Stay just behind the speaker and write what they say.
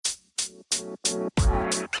Hey,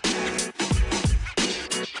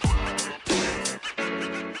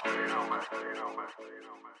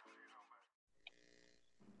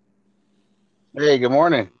 good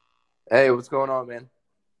morning. Hey, what's going on, man?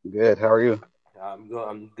 Good. How are you? I'm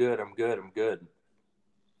good. I'm good.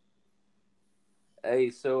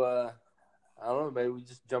 Hey, I don't know. Maybe we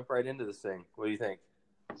just jump right into this thing. What do you think?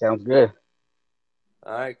 Sounds good.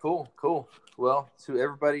 All right, cool. Well, to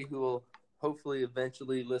everybody who will hopefully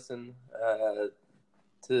eventually listen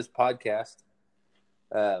to this podcast,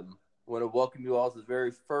 want to welcome you all to the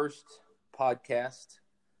very first podcast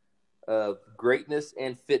of Greatness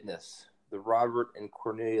and Fitness, the Robert and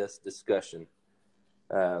Cornelius discussion.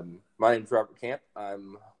 My name is Robert Camp.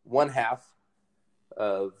 I'm one half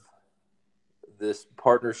of this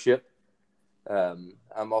partnership. I'm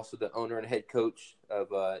also the owner and head coach of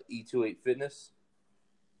E28 Fitness.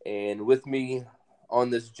 And with me on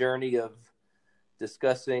this journey of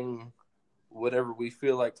discussing whatever we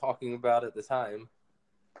feel like talking about at the time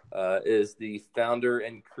is the founder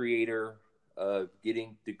and creator of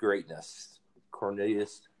Getting to Greatness,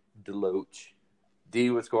 Cornelius Deloach.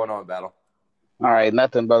 D, what's going on, Battle? All right,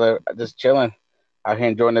 nothing, brother. Just chilling out here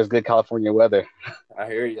enjoying this good California weather. I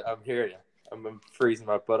hear you. I'm freezing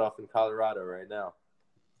my butt off in Colorado right now.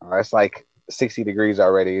 It's like 60 degrees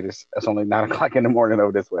already. It's only 9 o'clock in the morning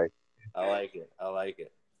over this way. I like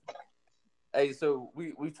it. Hey, so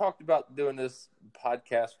we talked about doing this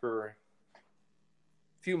podcast for a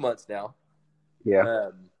few months now. Yeah.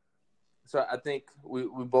 So I think we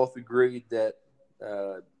both agreed that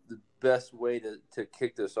the best way to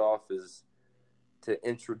kick this off is to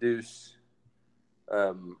introduce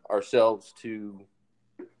ourselves to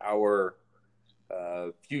our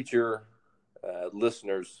future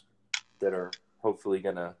listeners that are hopefully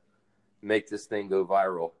gonna make this thing go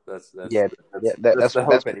viral. That's the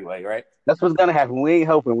hope anyway, right? That's what's gonna happen. We ain't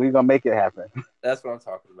hoping. We're gonna make it happen. That's what I'm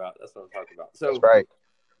talking about. So that's right.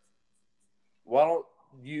 Why don't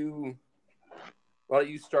you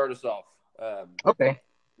start us off? Okay.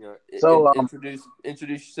 So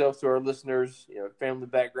introduce yourself to our listeners. Family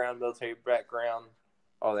background, military background,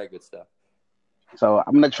 all that good stuff. So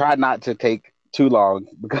I'm gonna try not to take too long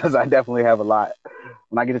because I definitely have a lot.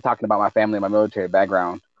 When I get to talking about my family and my military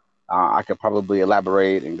background, I could probably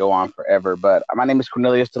elaborate and go on forever. But my name is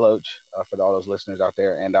Cornelius Deloach, for all those listeners out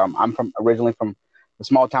there, and I'm originally from a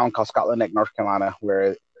small town called Scotland Neck, North Carolina,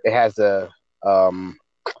 where it's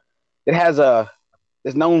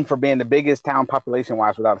known for being the biggest town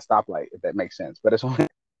population-wise without a stoplight, if that makes sense. But it's only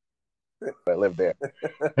I live there.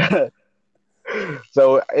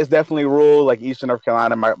 So it's definitely rural, like Eastern North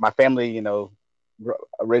Carolina. My family,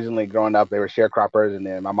 originally growing up, they were sharecroppers, and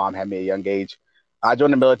then my mom had me at a young age. I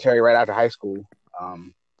joined the military right after high school.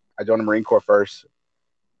 I joined the Marine Corps first.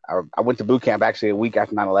 I went to boot camp actually a week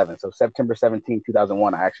after 9/11. So September 17,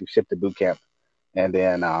 2001, I actually shipped to boot camp. And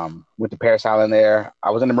then went to Parris Island there.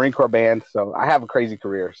 I was in the Marine Corps band, so I have a crazy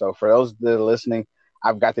career. So for those that are listening,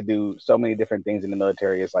 I've got to do so many different things in the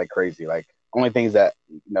military. It's like crazy. Like only things that,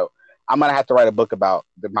 I'm going to have to write a book about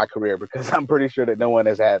my career because I'm pretty sure that no one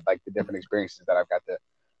has had like the different experiences that I've got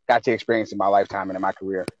to experience in my lifetime and in my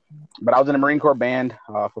career. But I was in the Marine Corps band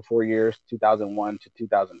for 4 years, 2001 to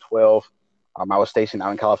 2012. I was stationed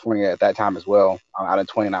out in California at that time as well, out in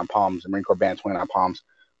 29 Palms, the Marine Corps band 29 Palms,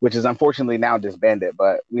 which is unfortunately now disbanded,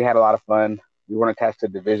 but we had a lot of fun. We weren't attached to a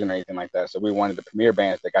division or anything like that. So we wanted the premier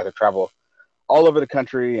bands that got to travel all over the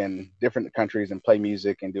country and different countries and play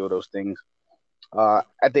music and do all those things.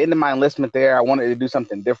 At the end of my enlistment there, I wanted to do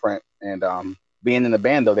something different. And being in the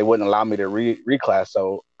band, though, they wouldn't allow me to reclass.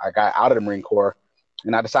 So I got out of the Marine Corps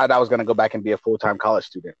and I decided I was going to go back and be a full-time college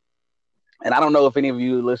student. And I don't know if any of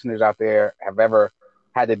you listeners out there have ever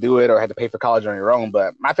had to do it or had to pay for college on your own,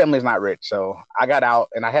 but my family's not rich. So I got out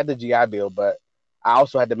and I had the GI Bill, but I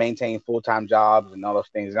also had to maintain full-time jobs and all those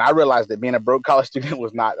things. And I realized that being a broke college student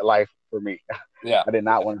was not the life for me. Yeah. I did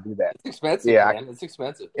not want to do that. It's expensive, man. It's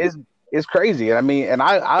expensive. It's crazy. I mean, and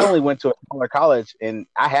I only went to a smaller college and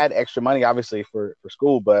I had extra money, obviously, for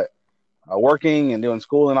school, but working and doing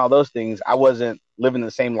school and all those things, I wasn't living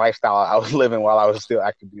the same lifestyle I was living while I was still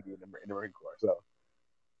active duty in the Marine Corps. So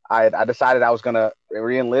I decided I was going to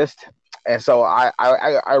re-enlist. And so I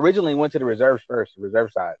originally went to the reserves first, the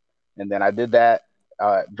reserve side. And then I did that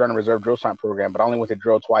during the reserve drill sergeant program, but I only went to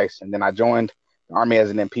drill twice. And then I joined the Army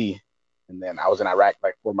as an MP. And then I was in Iraq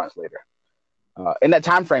like 4 months later. In that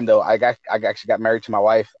time frame, though, I actually got married to my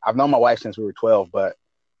wife. I've known my wife since we were 12, but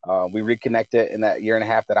we reconnected in that year and a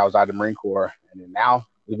half that I was out of the Marine Corps. And then now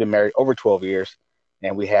we've been married over 12 years,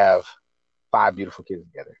 and we have 5 beautiful kids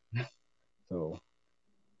together. So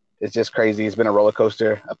it's just crazy. It's been a roller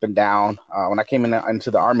coaster up and down. When I came into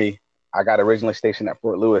the Army, I got originally stationed at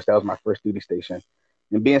Fort Lewis. That was my first duty station.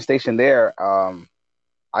 And being stationed there,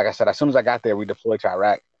 like I said, as soon as I got there, we deployed to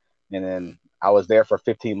Iraq. And then I was there for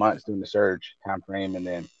 15 months doing the surge time frame. And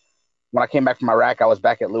then when I came back from Iraq, I was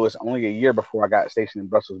back at Lewis only a year before I got stationed in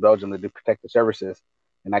Brussels, Belgium to do protective services.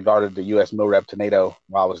 And I guarded the U.S. MILREP to NATO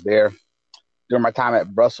while I was there. During my time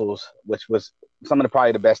at Brussels, which was some of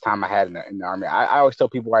probably the best time I had in the Army. I always tell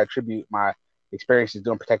people I attribute my experiences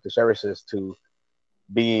doing protective services to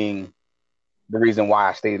being the reason why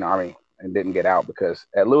I stayed in the Army and didn't get out, because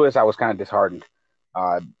at Lewis, I was kind of disheartened.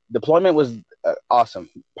 Deployment was awesome,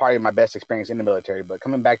 probably my best experience in the military, but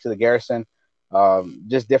coming back to the garrison,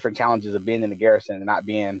 just different challenges of being in the garrison and not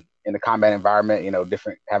being in the combat environment,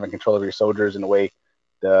 different, having control of your soldiers and the way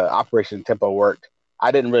the operation tempo worked.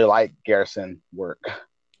 I didn't really like garrison work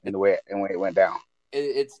in the way it went down.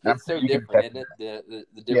 It's so different, isn't it?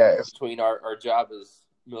 The difference between our job as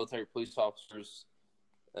military police officers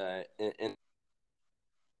in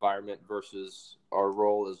environment versus our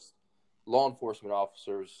role as law enforcement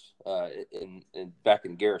officers in back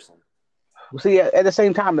in garrison. Well, see, at the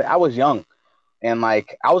same time, I was young, and I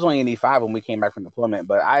was only in E5 when we came back from deployment,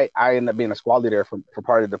 but I ended up being a squad leader for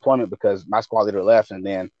part of the deployment because my squad leader left, and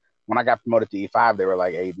then when I got promoted to E5, they were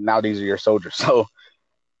like, "Hey, now these are your soldiers." So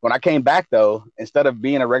when I came back, though, instead of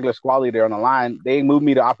being a regular squad leader on the line, they moved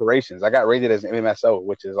me to operations. I got rated as an MMSO,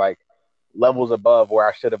 which is levels above where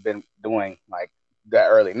I should have been doing that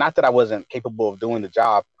early. Not that I wasn't capable of doing the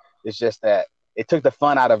job. It's just that it took the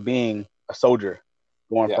fun out of being a soldier,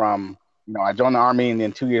 going from, I joined the Army, and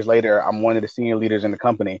then 2 years later, I'm one of the senior leaders in the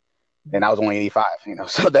company, and I was only 85,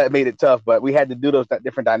 so that made it tough. But we had to do those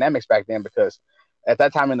different dynamics back then because at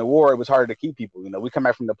that time in the war, it was harder to keep people. We come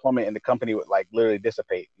back from deployment and the company would literally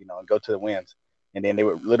dissipate, and go to the winds. And then they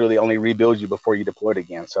would literally only rebuild you before you deployed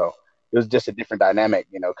again. So it was just a different dynamic,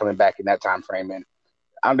 coming back in that time frame. And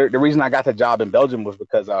the reason I got the job in Belgium was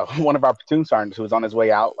because one of our platoon sergeants who was on his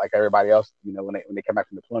way out, like everybody else, when they come back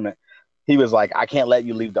from deployment, he was like, "I can't let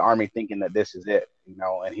you leave the Army thinking that this is it,"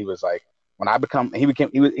 And he was like,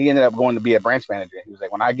 he ended up going to be a branch manager. He was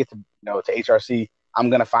like, "When I get to to HRC, I'm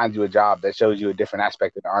going to find you a job that shows you a different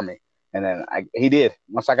aspect of the Army." And then he did.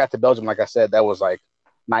 Once I got to Belgium, like I said, that was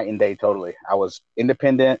night and day totally. I was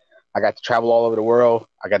independent. I got to travel all over the world.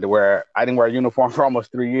 I didn't wear a uniform for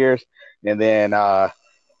almost 3 years. And then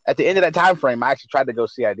at the end of that time frame, I actually tried to go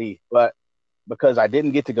CID. But because I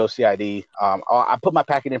didn't get to go CID, I put my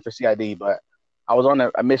packet in for CID, but I was on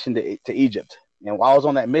a mission to Egypt. And while I was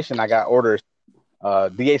on that mission, I got orders,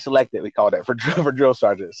 DA selected, we called it, for drill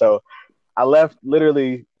sergeant. So I left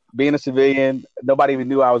literally being a civilian. Nobody even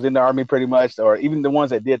knew I was in the Army pretty much, or even the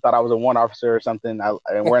ones that did thought I was a one officer or something.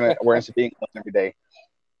 And wearing civilian clothes every day.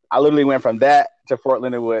 I literally went from that to Fort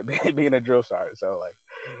Leonard Wood being a drill sergeant. So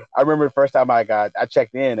I remember the first time I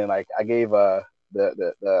checked in and I gave the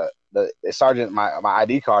sergeant my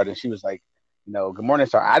ID card, and she was like, "Good morning,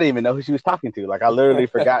 sir." I didn't even know who she was talking to. I literally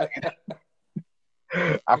forgot.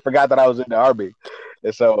 I forgot that I was in the Army.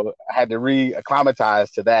 And so I had to re-acclimatize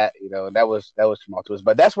to that, and that was tumultuous.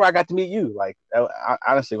 But that's where I got to meet you.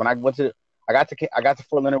 Honestly, when I got to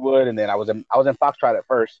Fort Leonard Wood, and then I was in Foxtrot at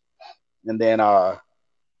first, and then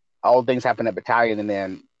all things happened at battalion, and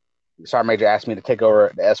then Sergeant Major asked me to take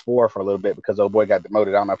over the S4 for a little bit because old boy got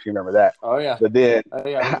demoted. I don't know if you remember that. Oh yeah. But then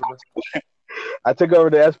I took over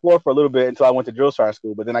the S4 for a little bit until I went to drill sergeant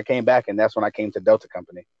school. But then I came back, and that's when I came to Delta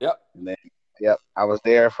Company. Yep. And then I was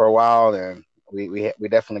there for a while, and we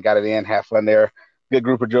definitely got it in, had fun there. Good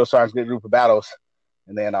group of drill sergeants, good group of battles.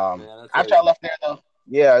 And then after I left there, though,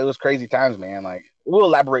 yeah, it was crazy times, man. We'll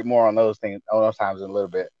elaborate more on those times in a little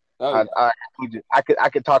bit. Oh, yeah. I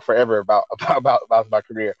could talk forever about my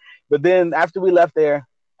career. But then after we left there,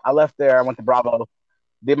 I went to Bravo,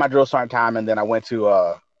 did my drill sergeant time, and then I went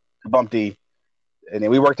to Bump D, and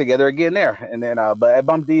then we worked together again there. And then but at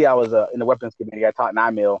Bump D, I was in the weapons committee. I taught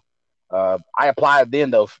 9 mil. I applied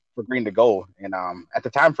then though for green to gold, and at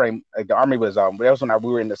the time frame, the Army was that was when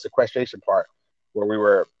we were in the sequestration part where we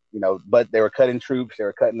were, but they were cutting troops, they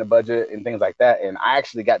were cutting the budget and things like that, and I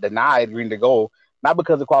actually got denied green to gold. Not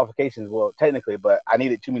because of qualifications, well, technically, but I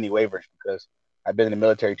needed too many waivers because I'd been in the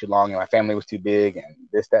military too long and my family was too big and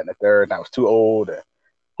this, that, and the third, and I was too old, and a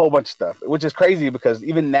whole bunch of stuff, which is crazy because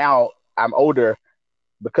even now I'm older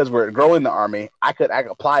because we're growing the Army. I could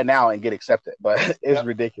apply now and get accepted, but it's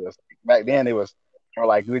ridiculous. Back then it was,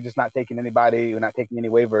 we're just not taking anybody, we're not taking any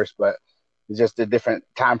waivers, but it's just a different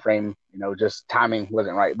time frame, just timing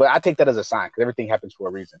wasn't right. But I take that as a sign because everything happens for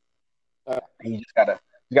a reason. And you just gotta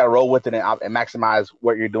roll with it and maximize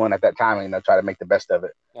what you're doing at that time and try to make the best of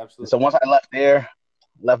it. Absolutely. So once I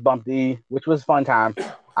left Bump D, which was a fun time,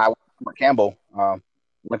 I went to Campbell.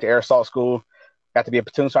 Went to Air Assault School. Got to be a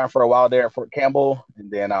platoon sergeant for a while there at Fort Campbell,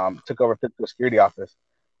 and then took over physical security office.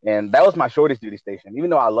 And that was my shortest duty station. Even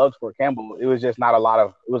though I loved Fort Campbell, it was just not a lot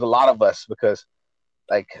of. It was a lot of us because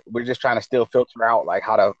like we're just trying to still filter out like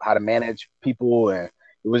how to manage people, and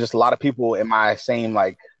it was just a lot of people in my same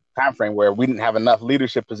like time frame where we didn't have enough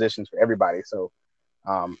leadership positions for everybody. So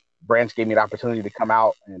Branch gave me the opportunity to come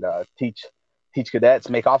out and teach cadets,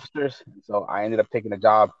 make officers. And so I ended up taking a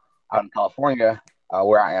job out in California,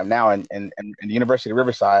 where I am now, in the University of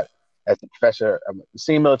Riverside as a professor,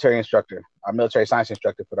 senior military instructor, a military science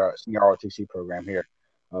instructor for our senior ROTC program here,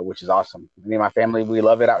 which is awesome. Me and my family, we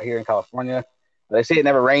love it out here in California. They say it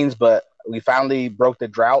never rains, but we finally broke the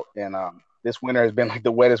drought, and this winter has been like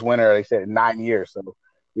the wettest winter they said in 9 years. So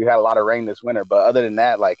we had a lot of rain this winter, but other than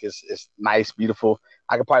that, like it's nice, beautiful.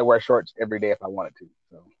 I could probably wear shorts every day if I wanted to.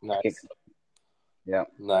 So Nice. Yeah.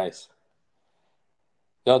 Nice.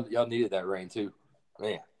 Y'all needed that rain too,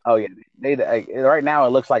 man. Oh yeah, right now it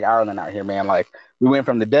looks like Ireland out here, man. Like we went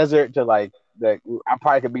from the desert to like I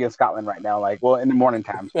probably could be in Scotland right now. Like, well, in the morning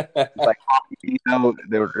times, it's like you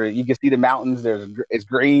can see the mountains. It's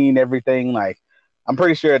green, everything. Like, I'm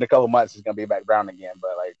pretty sure in a couple months it's gonna be back brown again.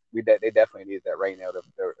 But like they definitely need that rain now to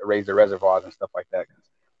raise the reservoirs and stuff like that.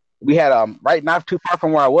 We had right not too far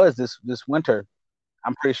from where I was this winter.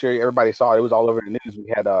 I'm pretty sure everybody saw it. It was all over the news.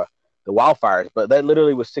 We had the wildfires, but that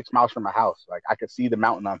literally was 6 miles from my house. Like I could see the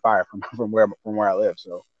mountain on fire from where I live.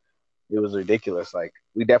 So it was ridiculous. Like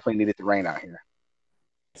we definitely needed the rain out here.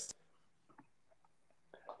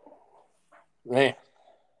 Man,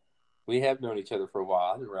 we have known each other for a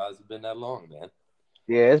while. I didn't realize it's been that long, man.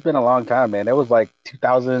 Yeah, it's been a long time, man. That was like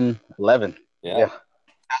 2011. Yeah.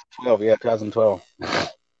 2012.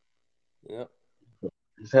 Yep.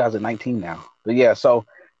 2019 now. But yeah, so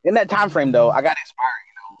in that time frame though, I got inspired,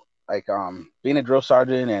 like being a drill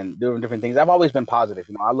sergeant and doing different things. I've always been positive.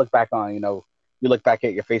 I look back on, you look back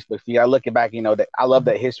at your Facebook feed, I look back, that I love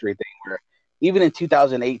that history thing where even in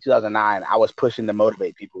 2008, 2009, I was pushing to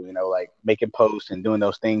motivate people, like making posts and doing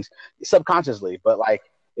those things subconsciously. But like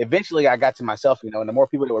eventually I got to myself, and the more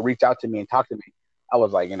people that would reach out to me and talk to me, I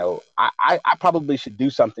was like, I probably should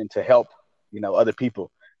do something to help, other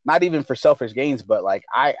people. Not even for selfish gains, but like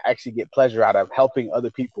I actually get pleasure out of helping other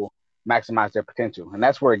people maximize their potential. And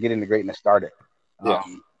that's where getting to greatness started. Yeah.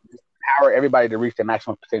 Empower everybody to reach their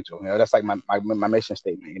maximum potential. That's like my mission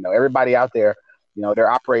statement. Everybody out there, they're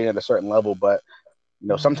operating at a certain level, but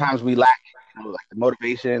sometimes we lack like the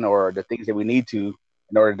motivation or the things that we need to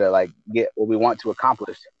in order to like get what we want to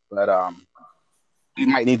accomplish. But we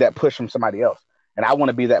might need that push from somebody else. And I want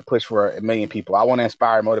to be that push for a million people. I want to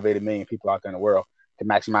inspire and motivate a million people out there in the world to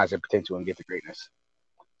maximize their potential and get to greatness.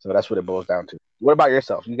 So that's what it boils down to. What about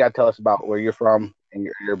yourself? You got to tell us about where you're from and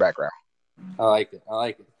your background. I like it.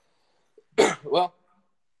 Well,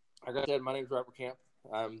 like I said, my name is Robert Camp.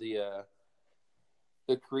 I'm the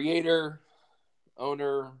creator,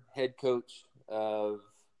 owner, head coach of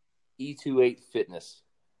E28 Fitness.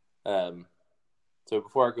 So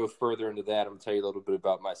before I go further into that, I'm going to tell you a little bit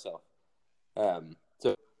about myself.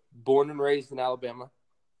 So born and raised in Alabama.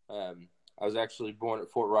 I was actually born at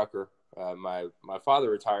Fort Rucker. My father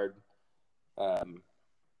retired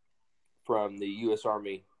from the U.S.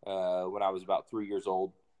 Army when I was about 3 years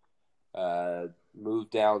old.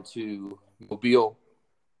 Moved down to Mobile,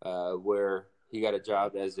 where he got a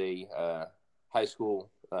job as a high school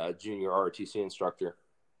junior ROTC instructor.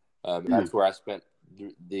 That's where I spent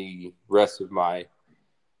the rest of my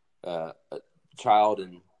child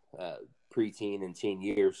and preteen and teen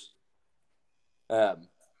years.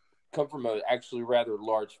 Come from a actually rather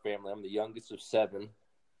large family. I'm the youngest of 7.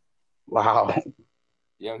 Wow.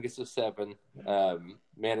 Youngest of 7.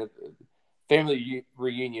 Man, family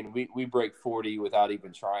reunion, we break 40 without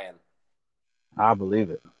even trying. I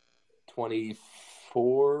believe it.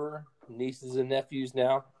 24 nieces and nephews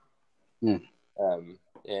now. And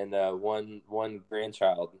one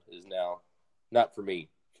grandchild is now, not for me,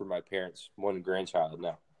 for my parents, one grandchild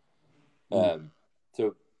now.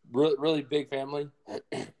 So really, really big family.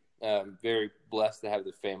 Very blessed to have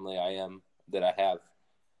the family that I have.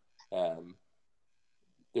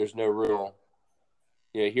 There's no real,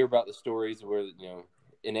 hear about the stories where,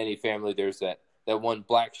 in any family, there's that one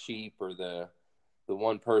black sheep or the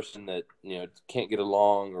one person that, can't get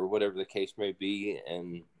along or whatever the case may be.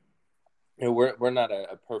 And, we're not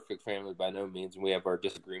a perfect family by no means. And we have our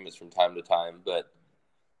disagreements from time to time, but,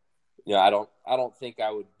 I don't think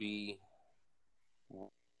I would be,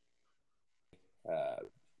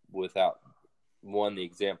 without the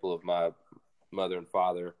example of my mother and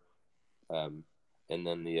father, and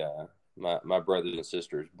then my brothers and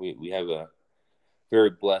sisters. We have a very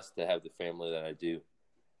blessed to have the family that I do.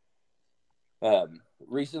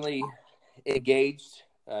 Recently engaged.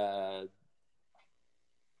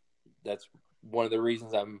 That's one of the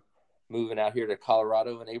reasons I'm moving out here to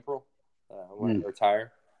Colorado in April. When I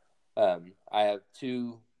retire. I have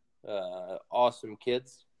two awesome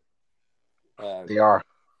kids. They are.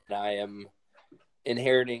 And I am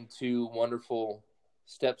inheriting two wonderful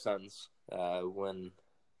stepsons when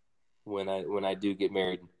I do get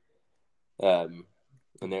married. And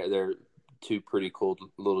they're two pretty cool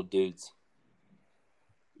little dudes.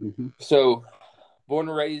 Mm-hmm. So, born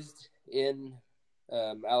and raised in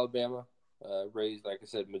Alabama, raised, like I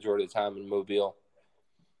said, majority of the time in Mobile.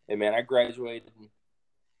 And man, I graduated.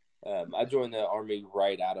 I joined the Army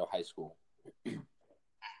right out of high school. And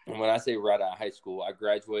when I say right out of high school, I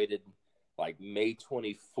graduated like May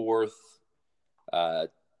 24th,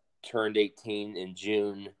 turned 18 in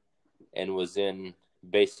June, and was in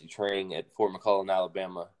basic training at Fort McClellan,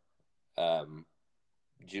 Alabama,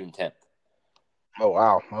 June 10th. Oh,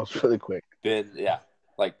 wow. That was really quick. Yeah,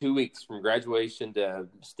 like 2 weeks from graduation to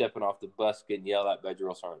stepping off the bus, getting yelled at by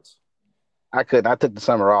drill sergeants. I couldn't. I took the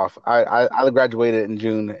summer off. I graduated in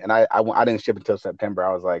June, and I didn't ship until September.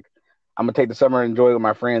 I was like, I'm gonna take the summer, enjoy it with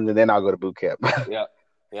my friends, and then I'll go to boot camp. Yep.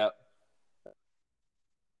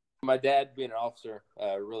 My dad, being an officer,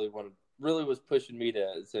 really was pushing me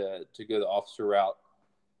to go the officer route.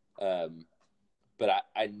 But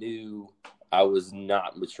I knew I was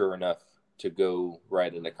not mature enough to go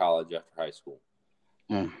right into college after high school.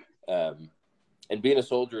 And being a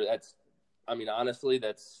soldier, honestly,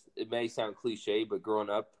 it may sound cliche, but growing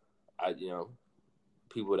up,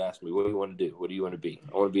 people would ask me, what do you want to do? What do you want to be?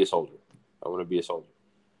 I want to be a soldier. I want to be a soldier.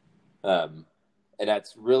 And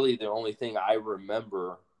that's really the only thing I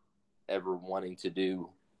remember ever wanting to do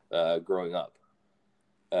growing up.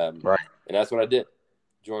 Right. And that's what I did.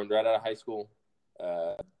 Joined right out of high school.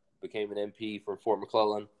 Became an MP from Fort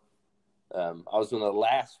McClellan. I was in the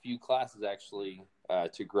last few classes, actually,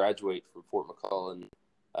 to graduate from Fort McClellan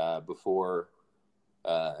before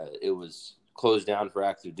it was closed down for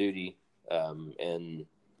active duty, and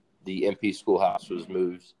the MP schoolhouse was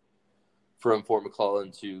moved from Fort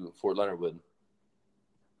McClellan to Fort Leonard Wood.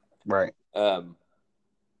 Right. So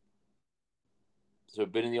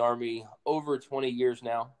I've been in the Army over 20 years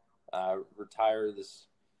now. Retire this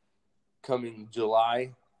coming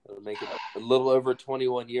July. It'll make it a little over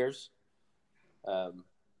 21 years.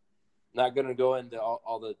 Not going to go into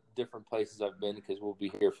all the different places I've been because we'll be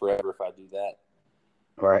here forever if I do that.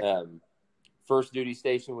 Right. First duty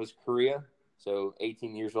station was Korea, so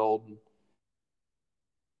 18 years old,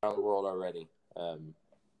 around the world already. And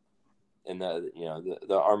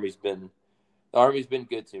the Army's been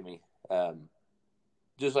good to me.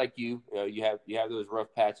 Just like you have those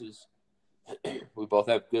rough patches. We both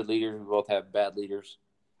have good leaders. We both have bad leaders.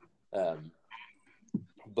 But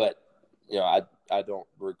I don't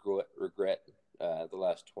regret the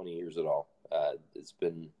last 20 years at all. It's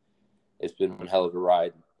been one hell of a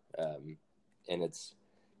ride, and it's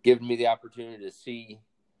given me the opportunity to see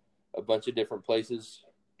a bunch of different places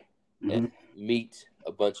and meet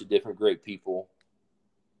a bunch of different great people.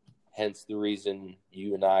 Hence the reason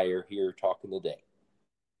you and I are here talking today.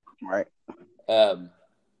 Right.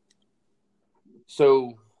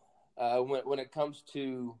 So when it comes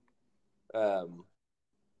to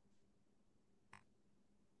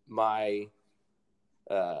my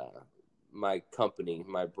company,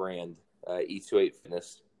 my brand, E28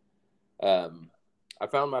 Fitness, I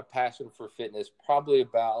found my passion for fitness probably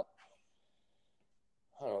about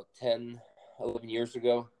 10, 11 years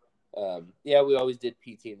ago. We always did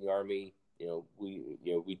PT in the Army.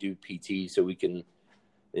 We do PT so we can,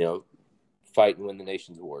 fight and win the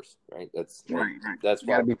nation's wars. Right. That's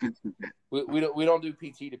gotta be fit. We don't do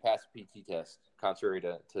PT to pass a PT test, contrary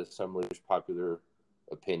to some leaders' popular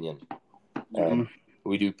opinion.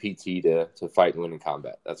 We do PT to fight and win in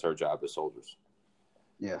combat. That's our job as soldiers.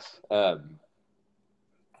 Yes.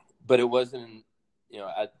 But it wasn't,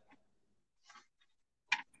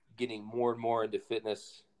 getting more and more into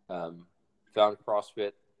fitness. Found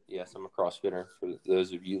CrossFit. Yes, I'm a CrossFitter for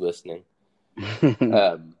those of you listening.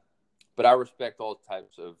 But I respect all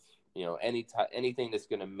types of, anything that's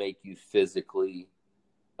going to make you physically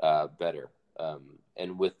better.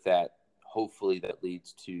 And with that, hopefully that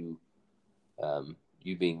leads to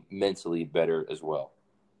you being mentally better as well.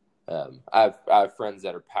 I have friends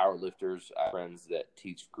that are power lifters. I have friends that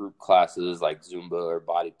teach group classes like Zumba or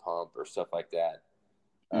body pump or stuff like that.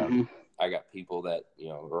 I got people that,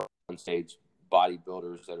 are on stage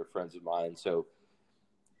bodybuilders that are friends of mine. So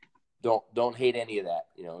don't hate any of that.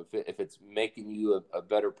 If it's making you a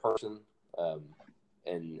better person,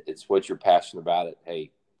 and it's what you're passionate about,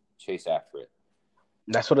 hey, chase after it.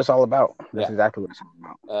 That's what it's all about. That's Yeah. exactly what it's all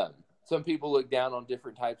about. Some people look down on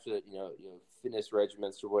different types of fitness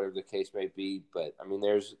regimens or whatever the case may be, but I mean,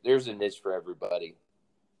 there's a niche for everybody.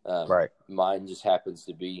 Right. Mine just happens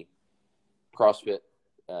to be CrossFit,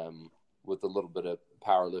 with a little bit of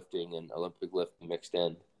powerlifting and Olympic lifting mixed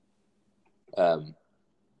in,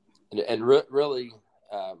 really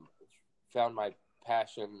found my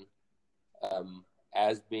passion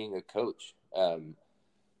as being a coach,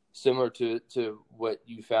 similar to what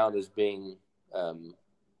you found as being.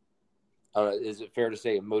 Is it fair to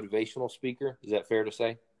say a motivational speaker? Is that fair to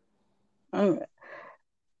say? Um,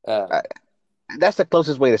 Um, I, that's the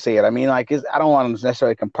closest way to say it. I mean, like, I don't want to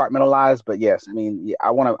necessarily compartmentalize, but yes, I mean, yeah, I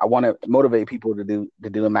want to motivate people to do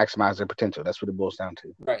and maximize their potential. That's what it boils down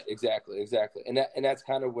to. right, exactly, and that's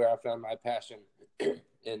kind of where I found my passion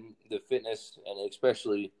in the fitness, and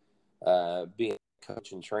especially being a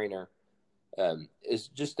coach and trainer, is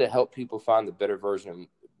just to help people find the better version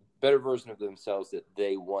of themselves that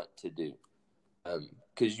they want to do.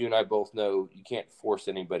 Because you and I both know you can't force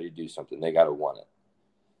anybody to do something; they got to want it.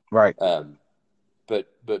 Right.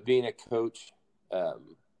 But being a coach,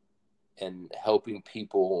 and helping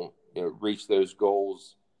people reach those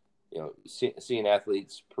goals, seeing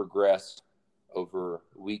athletes progress over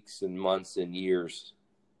weeks and months and years,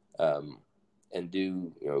 and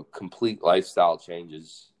do complete lifestyle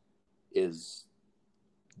changes is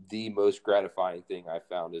the most gratifying thing I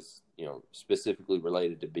found, is specifically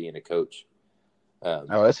related to being a coach.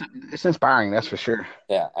 Oh, it's inspiring. That's for sure.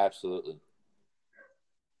 Yeah, absolutely.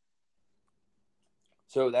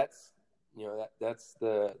 So that's that's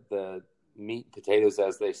the meat and potatoes,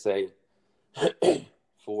 as they say,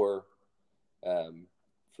 for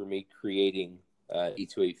for me creating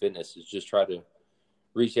E28 Fitness, is just try to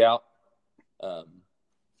reach out,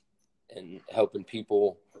 and helping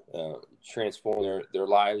people transform their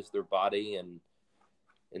lives, their body, and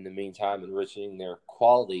in the meantime enriching their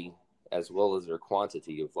quality as well as their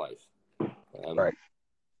quantity of life. Right.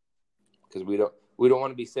 Because we don't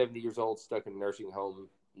want to be 70 years old stuck in a nursing home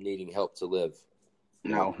needing help to live.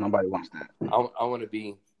 No, nobody wants that. I want to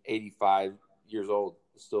be 85 years old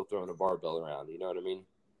still throwing a barbell around. You know what I mean?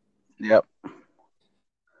 Yep.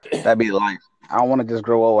 That'd be life. I don't want to just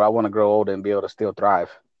grow old. I want to grow old and be able to still thrive.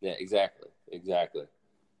 Yeah, exactly.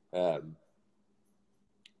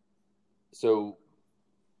 So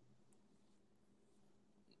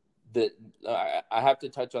I have to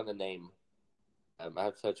touch on the name. I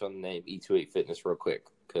have to touch on the name E28 Fitness real quick,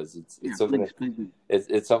 because it's something please.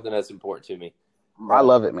 It's something that's important to me. I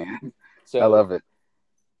love it, man. So I love it.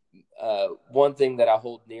 One thing that I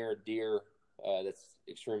hold near and dear, that's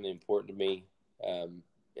extremely important to me,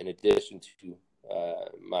 in addition to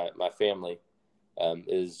my family,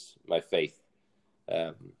 is my faith.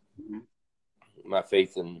 My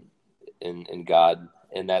faith in God,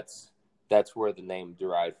 and that's where the name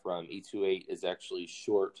derived from. E28 is actually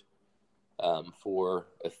short for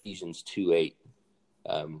Ephesians 2:8,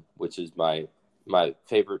 which is my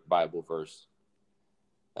favorite Bible verse.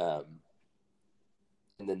 And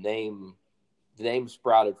the name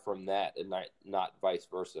sprouted from that, and not vice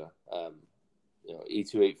versa.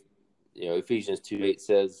 E28, Ephesians 2:8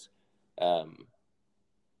 says,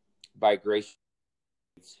 by grace,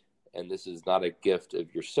 and this is not a gift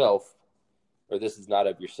of yourself, or this is not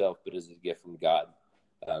of yourself, but is a gift from God.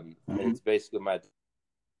 And it's basically my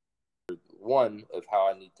one of how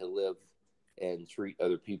I need to live and treat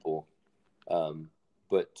other people.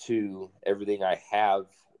 But two, everything I have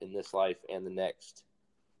in this life and the next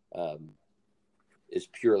is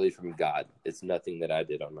purely from God. It's nothing that I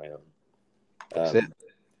did on my own.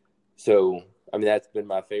 So, I mean, that's been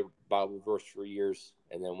my favorite Bible verse for years.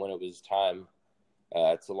 And then when it was time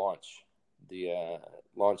to launch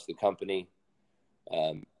the company,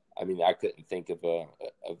 I mean, I couldn't think of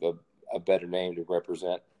a better name to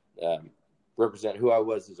represent who I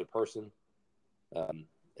was as a person, and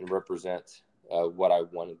represent what I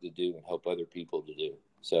wanted to do and help other people to do.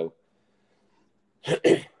 So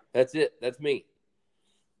that's it. That's me.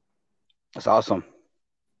 That's awesome.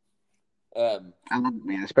 I love it,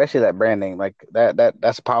 man, especially that brand name. Like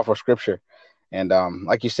that's a powerful scripture. And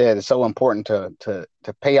like you said, it's so important to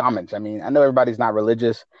pay homage. I mean, I know everybody's not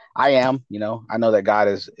religious. I am, I know that God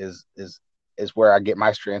is where I get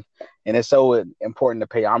my strength. And it's so important to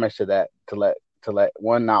pay homage to that, to let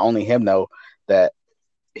one, not only him know that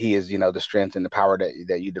he is, the strength and the power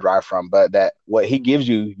that you derive from, but that what he gives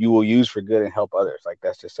you, you will use for good and help others. Like,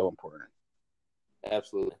 that's just so important.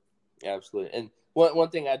 Absolutely. And one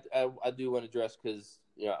thing I do want to address, because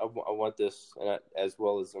I want this, and as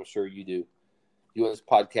well as I'm sure you do, you want this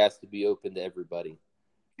podcast to be open to everybody.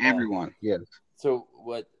 Everyone, yes. So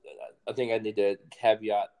what I think I need to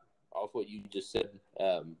caveat off what you just said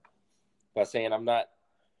by saying I'm not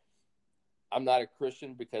a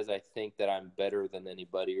Christian because I think that I'm better than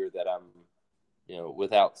anybody or that I'm,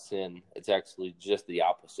 without sin. It's actually just the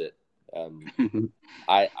opposite.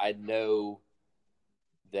 I know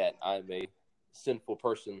that I'm a sinful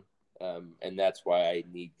person, and that's why I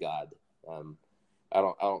need God. I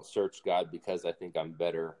don't search God because I think I'm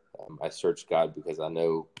better. I search God because I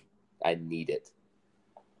know I need it.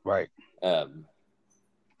 Right.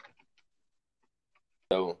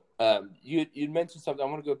 So you mentioned something. I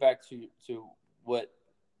want to go back to what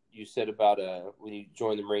you said about when you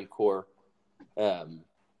joined the Marine Corps.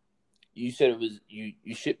 You said it was you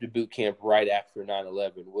shipped to boot camp right after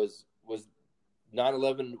 9/11. Was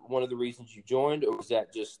 9/11 one of the reasons you joined, or was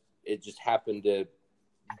that just happened to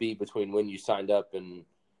be between when you signed up and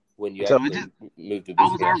when you moved to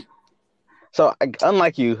boot camp? So,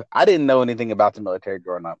 unlike you, I didn't know anything about the military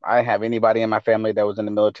growing up. I didn't have anybody in my family that was in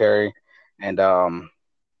the military, and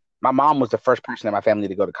my mom was the first person in my family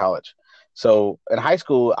to go to college. So in high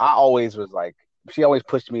school, I always was like, she always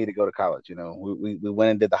pushed me to go to college. We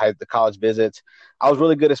went and did the college visits. I was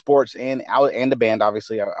really good at sports and the band.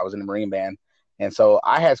 Obviously, I was in the Marine band, and so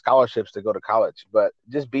I had scholarships to go to college. But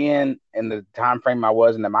just being in the time frame I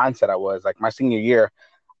was and the mindset I was, like my senior year,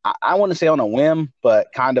 I want to say on a whim,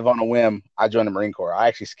 but kind of on a whim, I joined the Marine Corps. I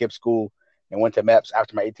actually skipped school and went to MEPS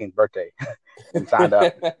after my 18th birthday and signed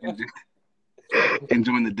up and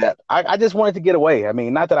joined the depth. I just wanted to get away. I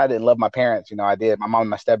mean, not that I didn't love my parents. I did. My mom and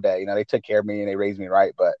my stepdad, they took care of me and they raised me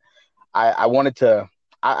right. But I wanted to,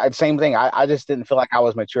 same thing. I just didn't feel like I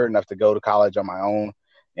was mature enough to go to college on my own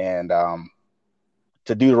and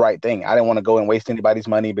to do the right thing. I didn't want to go and waste anybody's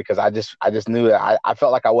money because I just knew that I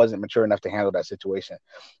felt like I wasn't mature enough to handle that situation.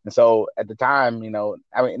 And so at the time,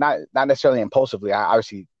 I mean, not necessarily impulsively, I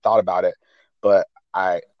obviously thought about it, but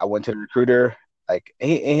I went to the recruiter, like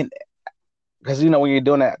because when you're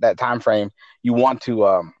doing that time frame, you want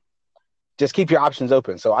to just keep your options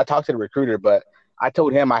open. So I talked to the recruiter, but I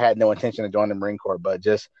told him I had no intention of joining the Marine Corps, but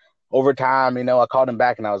just over time, I called him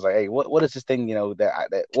back and I was like, hey, what is this thing,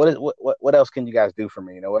 what else can you guys do for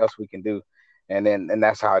me? What else we can do? And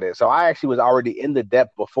that's how it is. So I actually was already in the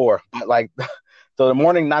depth before, but like, so the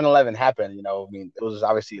morning 9/11 happened, I mean, it was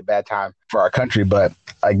obviously a bad time for our country, but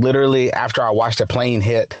like literally after I watched a plane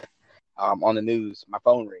hit on the news, my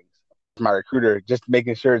phone rings. My recruiter, just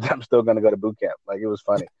making sure that I'm still going to go to boot camp. Like, it was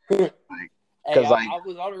funny. Hey, I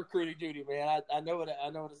was on recruiting duty, man. I know what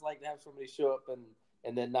it's like to have somebody show up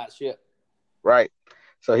and then not ship. Right.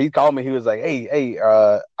 So he called me. He was like, hey,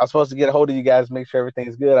 I'm supposed to get a hold of you guys, make sure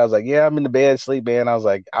everything's good. I was like, yeah, I'm in the bed, sleep, man. I was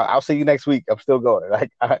like, I'll see you next week. I'm still going.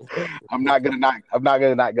 Like, I'm not gonna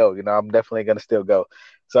not go. I'm definitely gonna still go.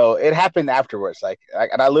 So it happened afterwards. And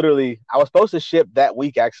I was supposed to ship that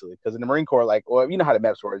week actually, because in the Marine Corps, like, well, you know how the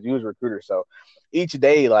MEPS works. You was a recruiter, so each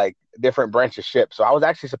day, like, different branches ship. So I was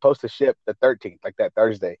actually supposed to ship the 13th, like that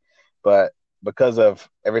Thursday, but because of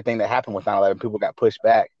everything that happened with 9/11, people got pushed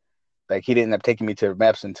back. Like, he didn't end up taking me to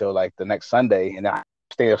MEPS until like the next Sunday, and I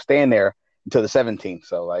staying there until the 17th.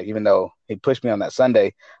 So like, even though he pushed me on that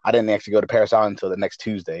Sunday, I didn't actually go to Paris Island until the next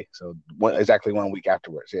Tuesday. So exactly 1 week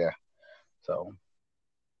afterwards. Yeah. So.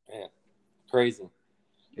 Yeah, crazy.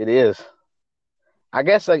 It is. I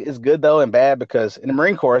guess like it's good though and bad because in the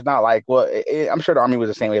Marine Corps, it's not like, well, I'm sure the Army was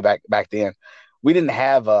the same way back then. We didn't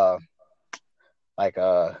have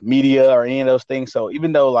media or any of those things. So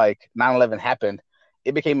even though like 9/11 happened,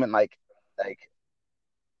 it became like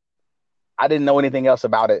I didn't know anything else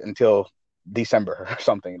about it until December or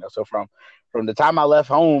something. So from the time I left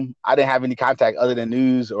home, I didn't have any contact other than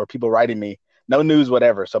news or people writing me. No news,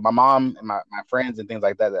 whatever. So my mom and my friends and things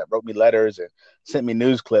like that wrote me letters and sent me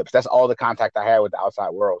news clips. That's all the contact I had with the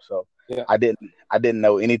outside world. So yeah. I didn't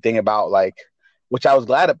know anything about, like, which I was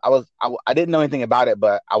glad I didn't know anything about it,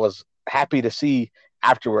 but I was happy to see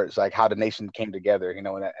afterwards, like, how the nation came together, in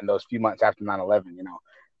those few months after 9/11,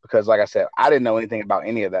 because like I said, I didn't know anything about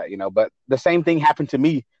any of that, but the same thing happened to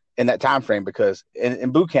me in that time frame because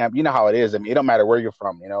in boot camp, you know how it is. I mean, it don't matter where you're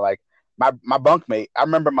from, like my bunkmate, I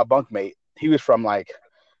remember my bunkmate, he was from like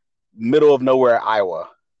middle of nowhere, Iowa.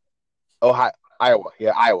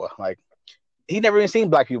 Yeah, Iowa. Like, he never even seen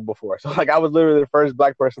black people before. So like, I was literally the first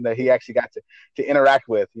black person that he actually got to interact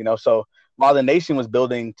with, So while the nation was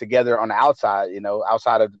building together on the outside,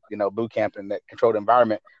 outside of, boot camp and that controlled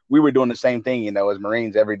environment, we were doing the same thing, as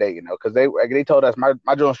Marines every day, because they told us,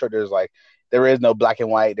 my drill instructor is like, there is no black and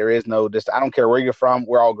white. There is no, I don't care where you're from.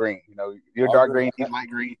 We're all green. You're dark green, he's light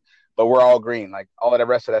green. but we're all green. Like all of the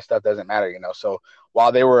rest of that stuff doesn't matter, you know. So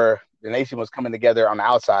while the nation was coming together on the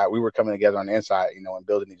outside, we were coming together on the inside, you know, and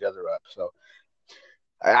building each other up. So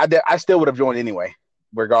I still would have joined anyway,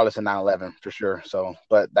 regardless of 9/11 for sure. So,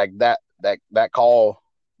 but like that call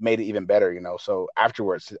made it even better, you know. So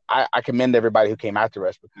afterwards, I commend everybody who came after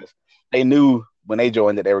us because they knew when they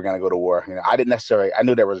joined that they were going to go to war. You know, I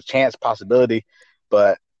knew there was a chance, possibility,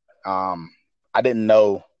 but I didn't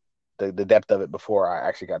know the depth of it before I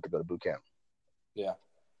actually got to go to boot camp. Yeah.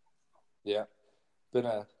 Yeah. Been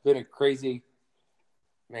a crazy,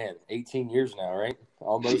 man, 18 years now, right?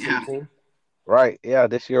 Almost 18. Right. Yeah.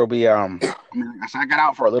 This year will be, I got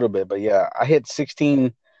out for a little bit, but yeah, I hit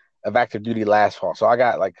 16 of active duty last fall. So I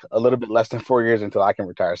got like a little bit less than 4 years until I can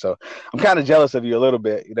retire. So I'm kind of jealous of you a little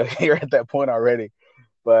bit. You know, you're at that point already,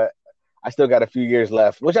 but I still got a few years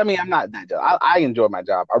left, which I mean, I'm not that jealous. I enjoy my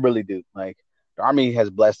job. I really do. Like the Army has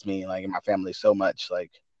blessed me, like and my family so much,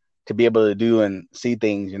 like to be able to do and see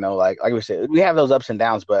things, you know, like we said, we have those ups and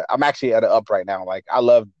downs, but I'm actually at an up right now. Like I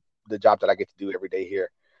love the job that I get to do every day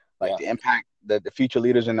here. Like the impact the future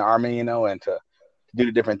leaders in the Army, you know, and to do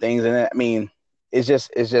the different things. And I mean, it's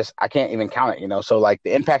just I can't even count it, you know. So like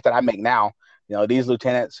the impact that I make now, you know, these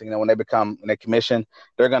lieutenants, you know, when they commission,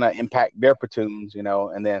 they're gonna impact their platoons, you know,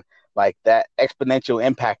 and then like that exponential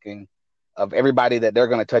impacting of everybody that they're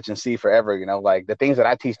gonna touch and see forever, you know, like the things that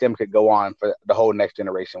I teach them could go on for the whole next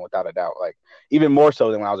generation without a doubt. Like even more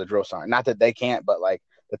so than when I was a drill sergeant. Not that they can't, but like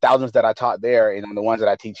the thousands that I taught there, you know, the ones that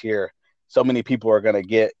I teach here, so many people are gonna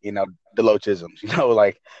get, you know, the Lochisms, you know,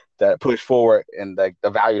 like that push forward and the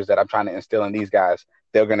values that I'm trying to instill in these guys,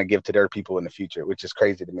 they're going to give to their people in the future, which is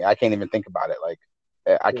crazy to me. I can't even think about it. Like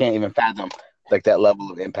I can't even fathom like that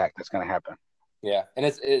level of impact that's going to happen. Yeah. And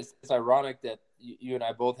it's ironic that you and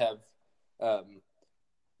I both have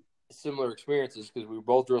similar experiences because we were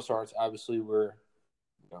both drill sergeants. Obviously we're,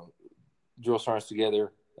 you know, drill sergeants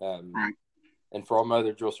together. Right. And for all my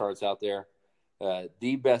other drill sergeants out there,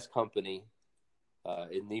 the best company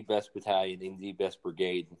in the best battalion, in the best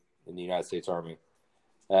brigade in the United States Army.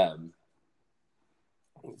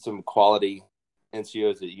 Some quality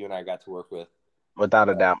NCOs that you and I got to work with. Without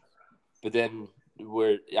a doubt. But then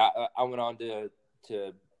I went on to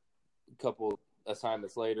a couple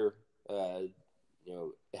assignments later, you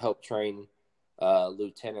know, help train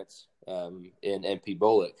lieutenants in MP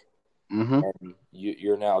Bullock. Mm-hmm. And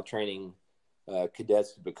you're now training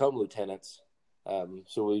cadets to become lieutenants.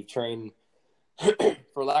 So we've trained,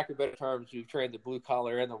 for lack of better terms, we've trained the blue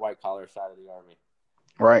collar and the white collar side of the Army.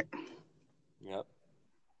 Right. Yep.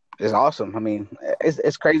 It's awesome. I mean,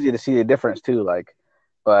 it's crazy to see the difference too. Like,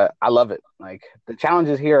 but I love it. Like the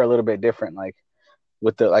challenges here are a little bit different. Like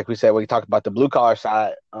with like we said, we talked about the blue collar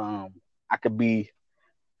side. You have to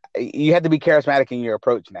be charismatic in your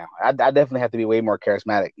approach now. I definitely have to be way more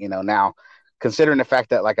charismatic, you know, now considering the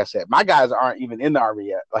fact that, like I said, my guys aren't even in the Army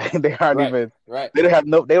yet. Like they aren't even, right. They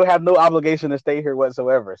would have no obligation to stay here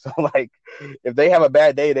whatsoever. So like, if they have a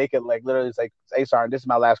bad day, they could like literally say, "Hey, Sergeant, this is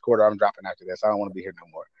my last quarter. I'm dropping after this. I don't want to be here no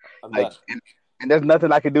more." Like, and there's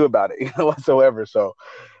nothing I can do about it, you know, whatsoever. So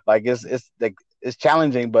like, it's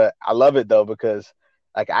challenging, but I love it though, because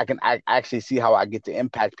like I actually see how I get to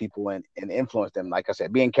impact people and influence them. Like I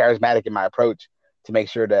said, being charismatic in my approach to make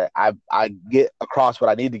sure that I get across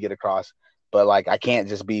what I need to get across. But like I can't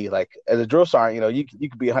just be like, as a drill sergeant, you know, you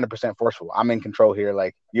could be 100% forceful. I'm in control here.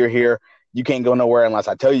 Like you're here, you can't go nowhere unless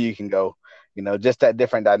I tell you can go. You know, just that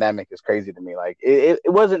different dynamic is crazy to me. Like it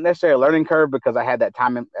wasn't necessarily a learning curve because I had that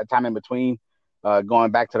time in between,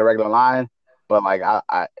 going back to the regular line. But like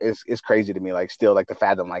it's crazy to me. Like still like to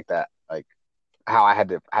fathom like that. Like how I had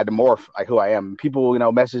to morph like who I am. People, you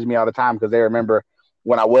know, message me all the time because they remember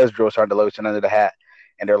when I was drill sergeant Deloach under the hat,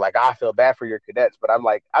 and they're like, I feel bad for your cadets, but I'm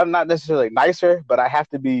like, I'm not necessarily nicer, but I have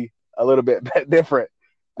to be a little bit different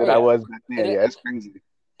than I was back then. It's crazy.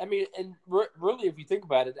 I mean, and really, if you think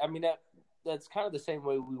about it, I mean that's kind of the same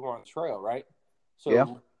way we were on the trail, right?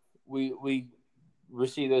 So we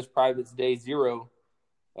received those privates day zero,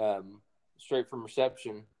 straight from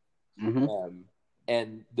reception. Mm-hmm.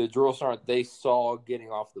 And the drill sergeant they saw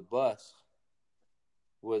getting off the bus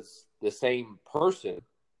was the same person.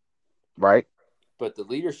 Right. But the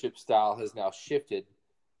leadership style has now shifted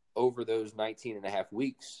over those 19 and a half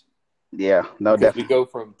weeks. Yeah, no, definitely. We go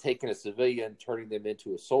from taking a civilian, turning them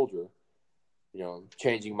into a soldier, you know,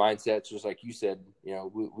 changing mindsets, just like you said. You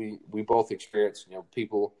know, we both experienced, you know,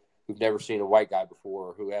 people who've never seen a white guy before,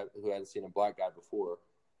 or who hadn't seen a black guy before,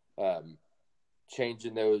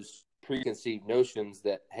 changing those preconceived notions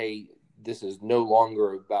that, hey, this is no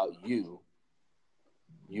longer about you.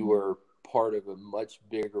 You are part of a much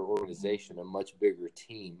bigger organization, a much bigger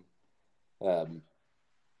team.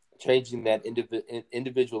 changing that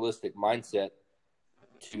individualistic mindset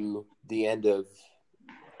to the end of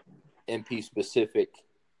MP specific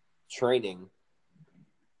training,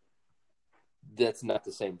 that's not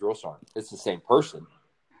the same drill sergeant. It's the same person.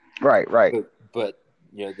 Right. But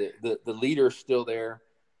you know, the leader's still there.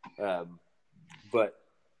 But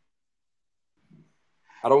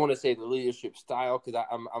I don't want to say the leadership style, because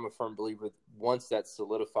I'm a firm believer once that's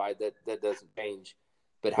solidified, that doesn't change.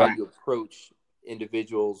 But how you approach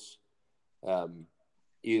individuals,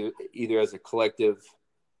 either as a collective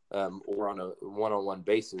or on a one-on-one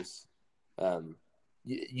basis,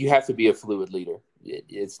 you have to be a fluid leader.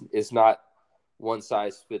 It's not one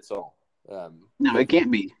size fits all. No, it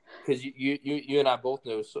can't be, because you and I both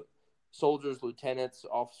know soldiers, lieutenants,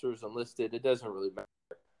 officers, enlisted. It doesn't really matter.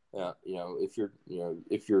 If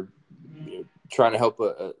you're trying to help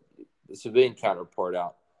a civilian counterpart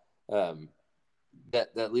out,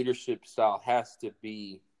 that leadership style has to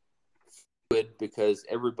be fluid, because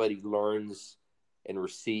everybody learns and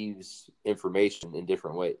receives information in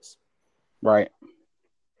different ways. Right.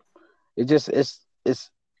 It's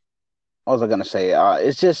what was I gonna say?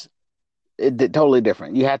 It's totally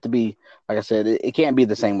different. You have to be, like I said, it can't be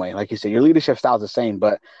the same way. Like you said, your leadership style is the same,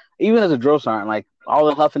 but even as a drill sergeant, like all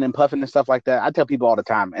the huffing and puffing and stuff like that, I tell people all the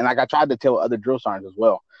time, and like I tried to tell other drill sergeants as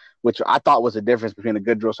well, which I thought was the difference between a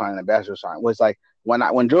good drill sergeant and a bad drill sergeant, was like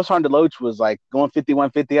when drill sergeant Deloach was like going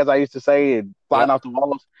 5150, as I used to say, and flying off the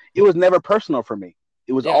walls, it was never personal for me.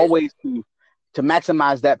 It was always to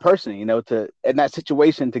maximize that person, in that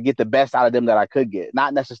situation, to get the best out of them that I could get.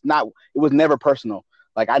 It was never personal.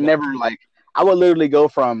 Like I would literally go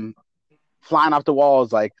from flying off the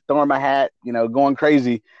walls, like throwing my hat, going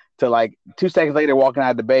crazy, to like 2 seconds later walking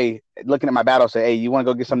out of the bay, looking at my battle, say, "Hey, you want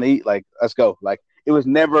to go get something to eat? Like, let's go." Like, it was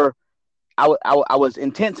never. I was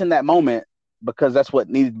intense in that moment because that's what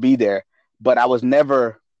needed to be there, but I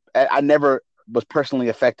never was personally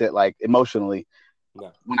affected, like emotionally.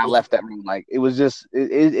 When I left that room, like it was just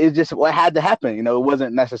what had to happen. It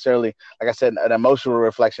wasn't necessarily, like I said, an emotional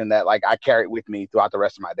reflection that like I carried with me throughout the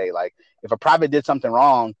rest of my day. Like if a private did something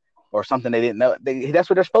wrong or something they didn't know, that's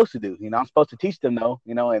what they're supposed to do. I'm supposed to teach them though,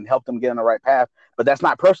 and help them get on the right path. But that's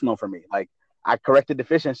not personal for me. Like I corrected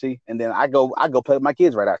deficiency, and then I go play with my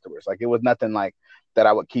kids right afterwards. Like it was nothing like that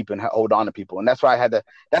I would keep and hold on to people. And that's why I had to.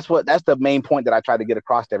 That's the main point that I tried to get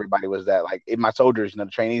across to everybody, was that like in my soldiers, the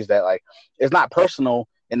trainees, that like it's not personal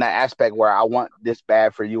in that aspect where I want this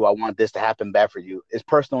bad for you, I want this to happen bad for you. It's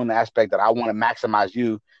personal in the aspect that I want to maximize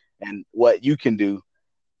you and what you can do.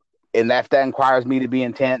 And if that requires me to be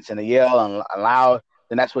intense and to yell and loud,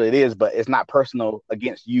 then that's what it is. But it's not personal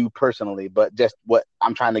against you personally, but just what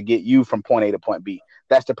I'm trying to get you from point A to point B.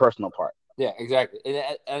 That's the personal part. Yeah, exactly.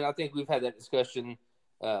 And I think we've had that discussion,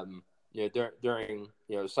 during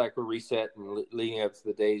cycle reset and leading up to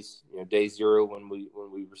the days, day zero when we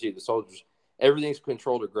receive the soldiers. Everything's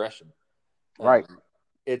controlled aggression. Right.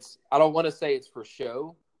 I don't want to say it's for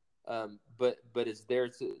show, but it's there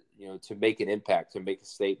to make an impact, to make a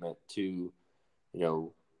statement, to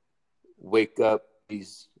wake up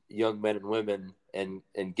these young men and women and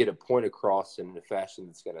get a point across in a fashion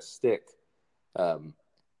that's going to stick.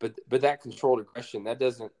 But that controlled aggression, that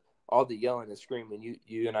doesn't, all the yelling and screaming,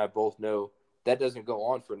 you and I both know, that doesn't go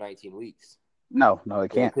on for 19 weeks. No, it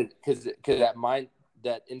can't. Because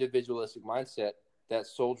that individualistic mindset, that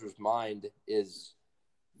soldier's mind is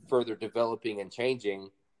further developing and changing,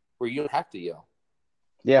 where you don't have to yell.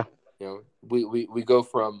 Yeah. We go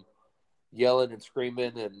from yelling and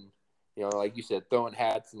screaming and, like you said, throwing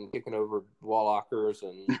hats and kicking over wall lockers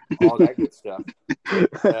and all that good stuff.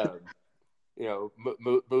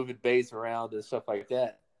 Moving bays around and stuff like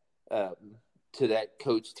that, to that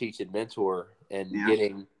coach, teach, and mentor, and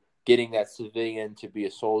getting that civilian to be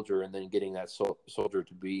a soldier, and then getting that soldier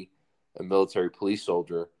to be a military police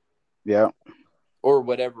soldier. Yeah. Or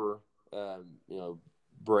whatever,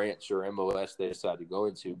 branch or MOS they decide to go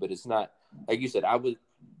into. But it's not, like you said, I was,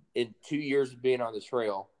 in 2 years of being on the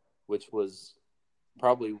trail, which was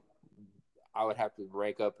probably, I would have to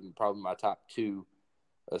rank up in probably my top 2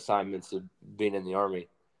 assignments of being in the Army.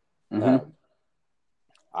 Mm-hmm.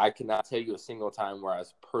 I cannot tell you a single time where I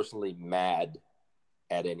was personally mad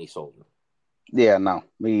at any soldier. Yeah, no,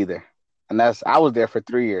 me either. And I was there for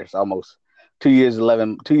 3 years, almost 2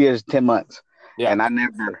 years, 10 months. Yeah. And I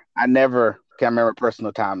never can remember a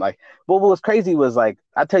personal time. Like, what was crazy was, like,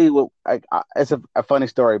 I tell you what, like, it's a funny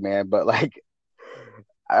story, man. But like,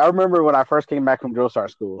 I remember when I first came back from drill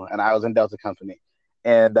sergeant school, and I was in Delta Company,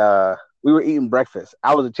 and we were eating breakfast.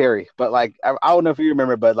 I was a cherry, but like, I don't know if you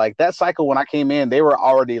remember, but like that cycle when I came in, they were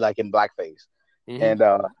already like in blackface, and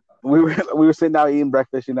we were sitting down eating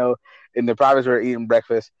breakfast, and the privates were eating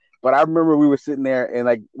breakfast, But I remember we were sitting there and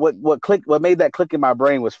like what made that click in my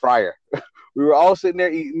brain was Fryer. We were all sitting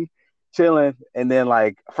there eating, chilling, and then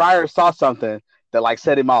like Fryer saw something that like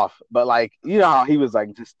set him off. But like you know how he was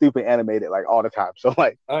like just stupid animated like all the time. So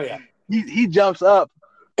like Oh yeah. he jumps up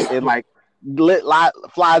and like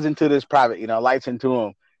flies into this private, lights into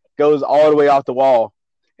him, goes all the way off the wall,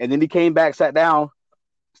 and then he came back, sat down,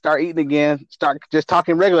 start eating again, start just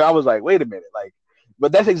talking regular. I was like, wait a minute, like,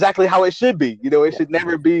 but that's exactly how it should be. It should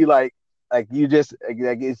never be like you just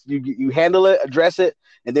like it's you handle it, address it,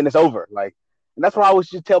 and then it's over. Like, and that's why I always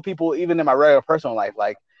just tell people, even in my regular personal life,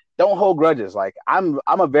 like, don't hold grudges. Like, I'm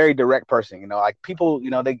a very direct person. Like people,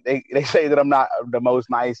 they say that I'm not the most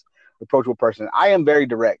nice, approachable person. I am very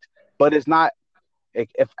direct, but it's not.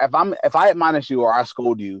 If I admonish you or I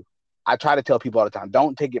scold you, I try to tell people all the time,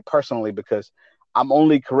 don't take it personally because I'm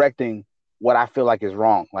only correcting what I feel like is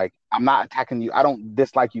wrong. Like I'm not attacking you. I don't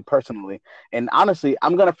dislike you personally. And honestly,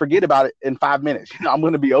 I'm gonna forget about it in 5 minutes. I'm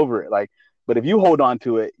gonna be over it. Like, but if you hold on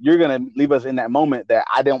to it, you're gonna leave us in that moment that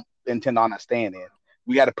I don't intend on us staying in.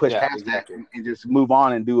 We got to push past that and just move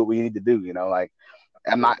on and do what we need to do. Like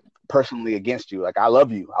I'm not personally against you. Like I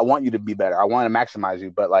love you. I want you to be better. I want to maximize you.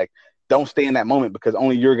 But like, don't stay in that moment because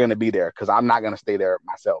only you're gonna be there. Because I'm not gonna stay there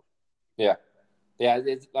myself. Yeah. Yeah,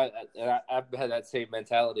 it's like I've had that same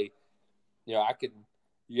mentality. I could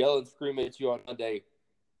yell and scream at you on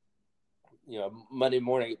Monday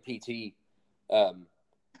morning at PT, and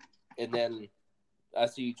then I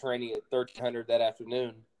see you training at 1300 that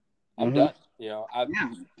afternoon. I'm done.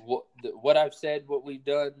 What I've said, what we've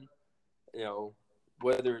done,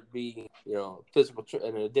 whether it be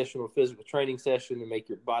an additional physical training session to make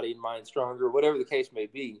your body and mind stronger, whatever the case may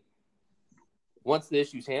be. Once the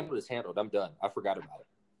issue's handled, it's handled. I'm done. I forgot about it.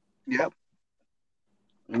 Yep.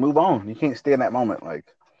 Move on. You can't stay in that moment. Like,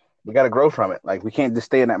 we got to grow from it. Like, we can't just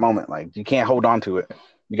stay in that moment. Like, you can't hold on to it.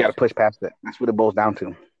 You got to push past it. That's what it boils down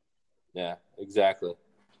to. Yeah, exactly.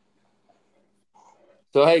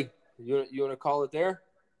 So, hey, you want to call it there?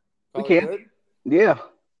 We can. Good? Yeah.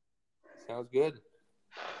 Sounds good.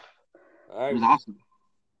 All right. It was awesome.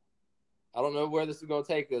 I don't know where this is going to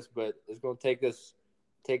take us, but it's going to take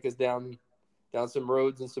us down some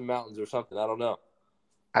roads and some mountains or something. I don't know.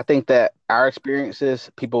 I think that our experiences,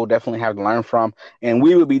 people definitely have to learn from, and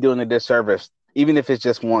we would be doing a disservice, even if it's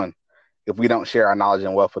just one, if we don't share our knowledge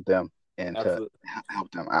and wealth with them and Absolutely. To help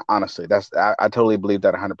them. Honestly, I totally believe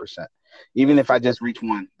that 100%. Even if I just reach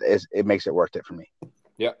one, it makes it worth it for me.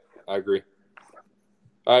 Yep, I agree.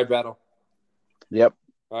 All right, Battle. Yep.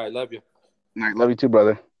 All right, love you. All right, love you too,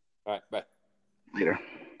 brother. All right, bye. Later.